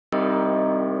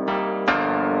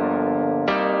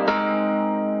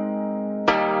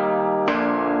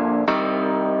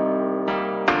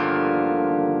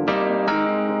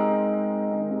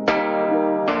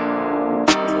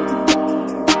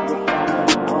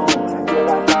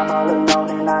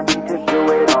I need to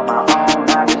do it on my own.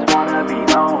 I just wanna be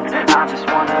known, I just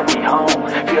wanna be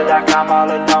home. Feel like I'm all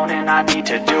alone and I need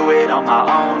to do it on my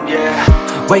own,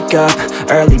 yeah. Wake up,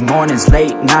 early mornings,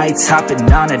 late nights,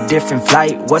 hopping on a different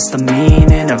flight. What's the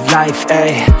meaning of life,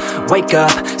 ayy? Wake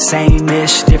up,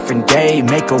 same-ish, different day.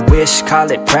 Make a wish, call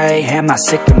it pray. Am I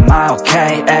sick, am I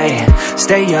okay, ayy?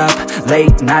 Stay up,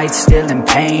 late nights, still in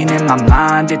pain. In my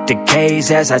mind it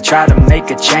decays as I try to make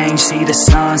a change. See the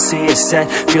sun, see it set,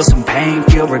 feel some pain,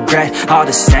 feel regret. All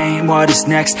the same, what is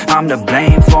next? I'm to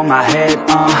blame for my head,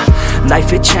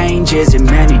 Life it changes in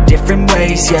many different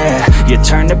ways, yeah. You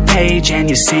turn the page and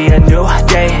you see a new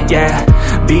day, yeah.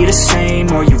 Be the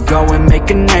same or you go and make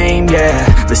a name,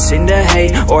 yeah. Listen to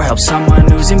hate or help someone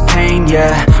who's in pain,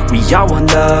 yeah. We all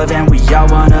want love and we all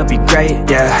wanna be great,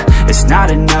 yeah. It's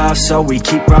not enough so we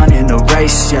keep running the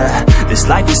race, yeah. This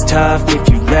life is tough if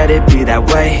you let it be that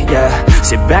way, yeah.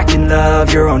 Sit back and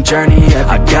love your own journey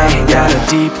every day. I got a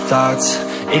deep thoughts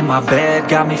in my bed,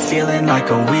 got me feeling like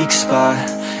a weak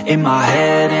spot in my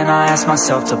head, and I ask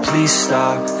myself to please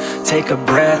stop. Take a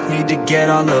breath, need to get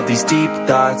all of these deep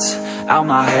thoughts out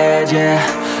my head, yeah.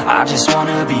 I just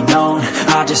wanna be known,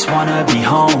 I just wanna be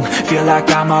home. Feel like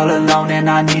I'm all alone and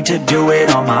I need to do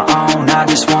it on my own. I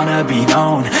just wanna be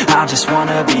known, I just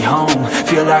wanna be home.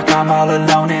 Feel like I'm all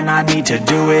alone and I need to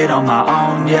do it on my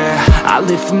own, yeah. I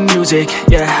live for music,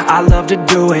 yeah, I love to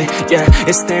do it, yeah.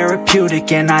 It's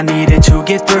therapeutic and I needed to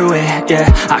get through it,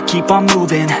 yeah. I keep on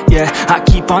moving, yeah, I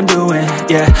keep on doing,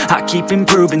 yeah. I keep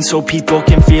improving so people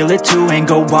can feel it too, and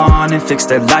go on and fix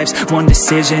their lives one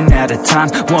decision at a time.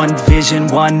 One vision,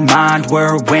 one mind,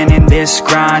 we're winning this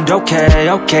grind. Okay,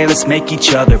 okay, let's make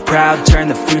each other proud. Turn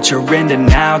the future into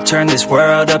now, turn this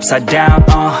world upside down,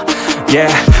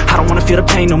 yeah. I don't wanna feel the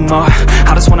pain no more,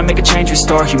 I just wanna make a change,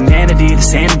 restore humanity. The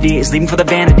sanity is leaving for the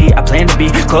vanity. I plan to be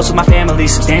close with my family,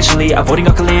 substantially avoiding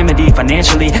all calamity.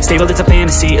 Financially stable, it's a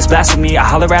fantasy, it's blasphemy. I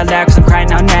holler out loud cause I'm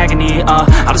crying out in agony,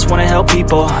 I just wanna help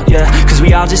people, yeah. Cause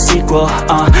we all just equal,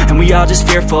 and we all just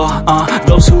fearful,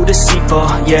 those who deceitful,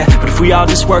 yeah. But if we all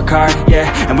just work hard,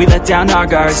 yeah, and we let down our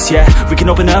guards, yeah, we can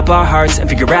open up our hearts and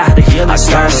figure out how to heal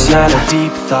ourselves. I got a lot of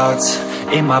deep thoughts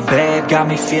in my bed, got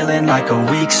me feeling like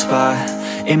a weak spot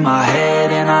in my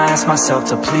head, and I ask myself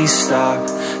to please stop.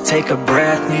 Take a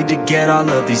breath, need to get all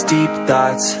of these deep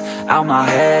thoughts out my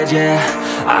head, yeah.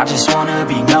 I just wanna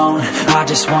be known, I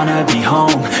just wanna be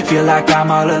home. Feel like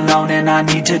I'm all alone and I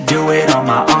need to do it on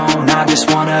my own. I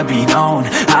just wanna be known,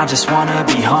 I just wanna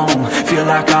be home. Feel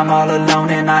like I'm all alone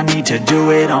and I need to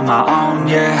do it on my own,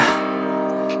 yeah.